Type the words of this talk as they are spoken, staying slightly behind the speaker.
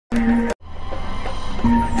What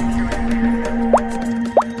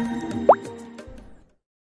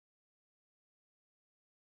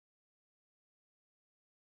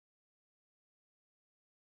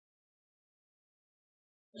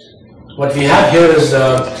we have here is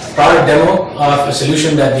a product demo of a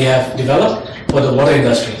solution that we have developed for the water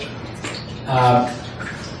industry.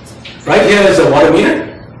 Right here is a water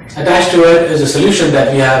meter. Attached to it is a solution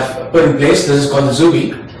that we have put in place. This is called the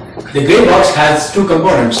Zuby. The gray box has two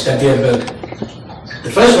components that we have built. The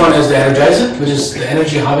first one is the energizer, which is the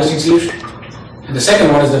energy harvesting solution. And the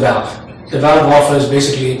second one is the valve. The valve offers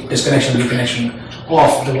basically disconnection, reconnection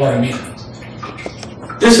of the water meter.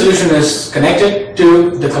 This solution is connected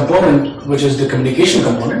to the component, which is the communication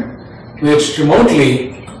component, which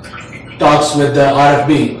remotely talks with the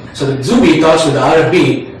RFB. So the Zuby talks with the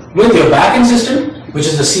RFB with your backend system, which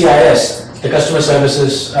is the CIS, the customer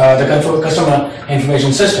services, the customer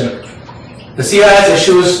information system. The CIS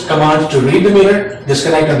issues commands to read the meter,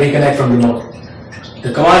 disconnect and reconnect from remote.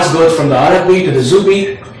 The commands go from the RFB to the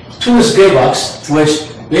Zuby to this gray box,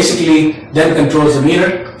 which basically then controls the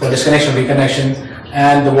meter for disconnection, reconnection,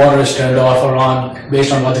 and the water is turned off or on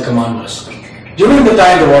based on what the command was. During the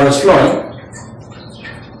time the water is flowing,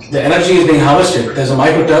 the energy is being harvested. There's a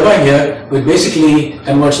micro turbine here which basically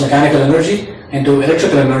converts mechanical energy into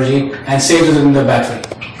electrical energy and saves it in the battery.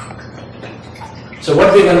 So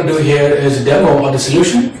what we're going to do here is a demo of the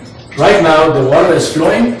solution. Right now the water is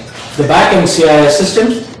flowing. The backend CIS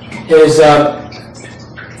system is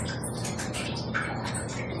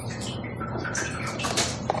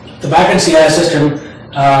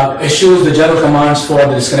issues the general commands for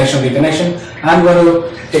the disconnection reconnection. I'm going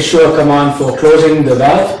to issue a command for closing the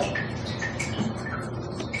valve.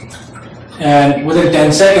 And within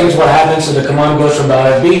 10 seconds, what happens is the command goes from the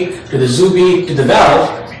RFB to the Zuby to the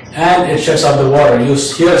valve, and it shuts off the water. You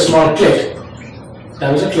hear a small click.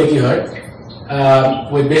 That was a click you heard,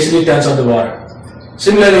 which basically turns off the water.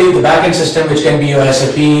 Similarly, the backend system, which can be your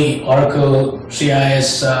SAP, Oracle,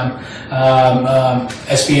 CIS,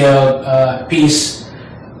 SPL, PEACE,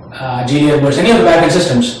 GDL, any of the backend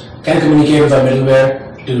systems can communicate with our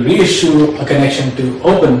middleware to reissue a connection to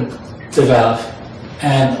open the valve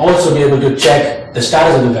and also be able to check the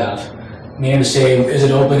status of the valve. Meaning to say, is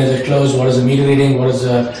it open, is it closed, what is the meter reading, what is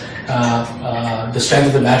the strength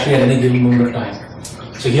of the battery at any given moment of time.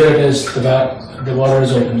 So here it is, the water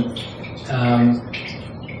is open.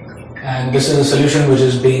 And this is a solution which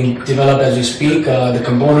is being developed as we speak. The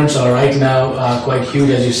components are right now quite huge,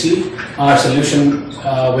 as you see. Our solution,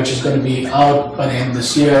 which is going to be out by the end of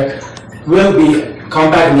this year, will be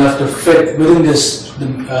compact enough to fit within this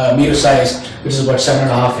meter size, which is about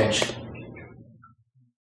 7.5 inch.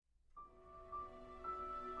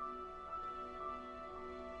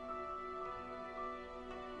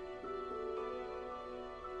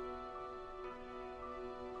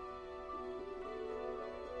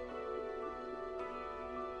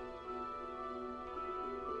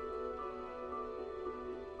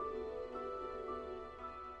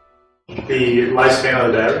 The lifespan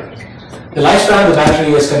of the battery? The lifespan of the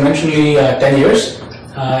battery is conventionally 10 years.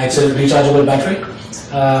 It's a rechargeable battery,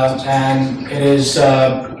 and it is,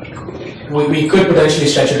 we could potentially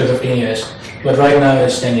stretch it to 15 years, but right now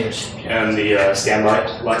it's 10 years. And the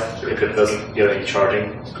standby life, if it doesn't get any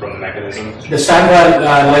charging from the mechanism? The standby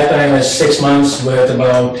lifetime is 6 months with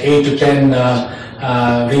about 8 to 10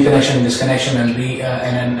 reconnection, disconnection,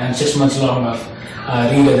 and 6 months long of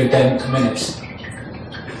read every 10 minutes.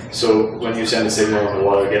 So when you send a signal and the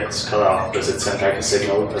water gets cut off, does it send back a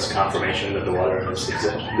signal as confirmation that the water is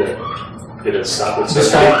that it has stopped?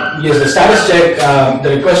 Yes, the status check, the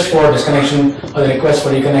request for disconnection or the request for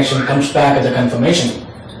reconnection comes back as a confirmation,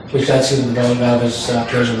 which tells you that the valve is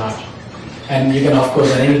closed or not. And you can, of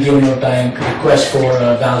course, at any given time request for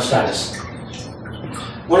valve status.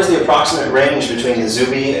 What is the approximate range between the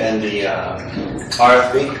Zuby and the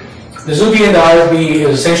RFB? The Zuby and the RFB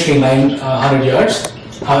is essentially 900 yards.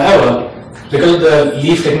 However, because of the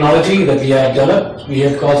leaf technology that we have developed, we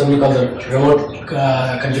have called something called the remote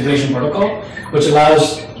configuration protocol, which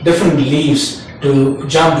allows different leaves to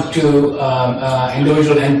jump to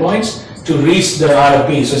individual endpoints to reach the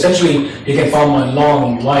RFB. So essentially, you can form a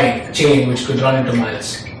long, wide chain which could run into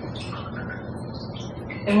miles.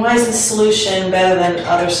 And why is this solution better than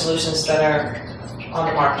other solutions that are on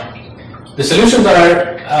the market? The solutions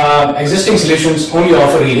are existing solutions only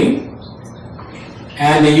offer reading,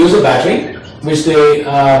 and they use a battery, which they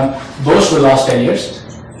boast will last 10 years.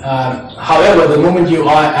 However, the moment you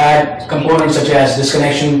add components such as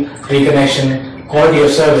disconnection, reconnection, quality of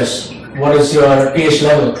service, what is your pH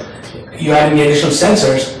level, you add any additional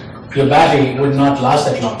sensors, your battery would not last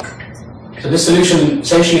that long. So this solution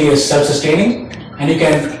essentially is self-sustaining and you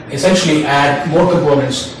can essentially add more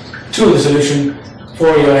components to the solution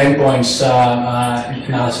for your endpoints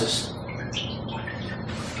analysis.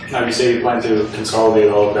 Now, you say you plan to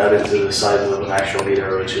consolidate all of that into the size of an actual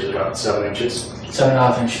meter, which is about 7 inches.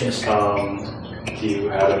 7.5 inches. Do you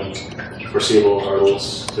have any foreseeable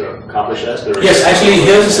hurdles to accomplish that? Yes, actually,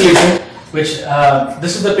 here's the solution. Which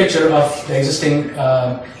this is the picture of the existing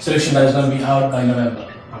solution that is going to be out by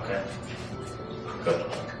November. Okay. Good.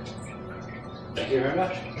 Thank you very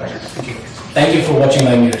much. Thank you for watching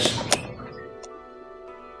LiveMeters.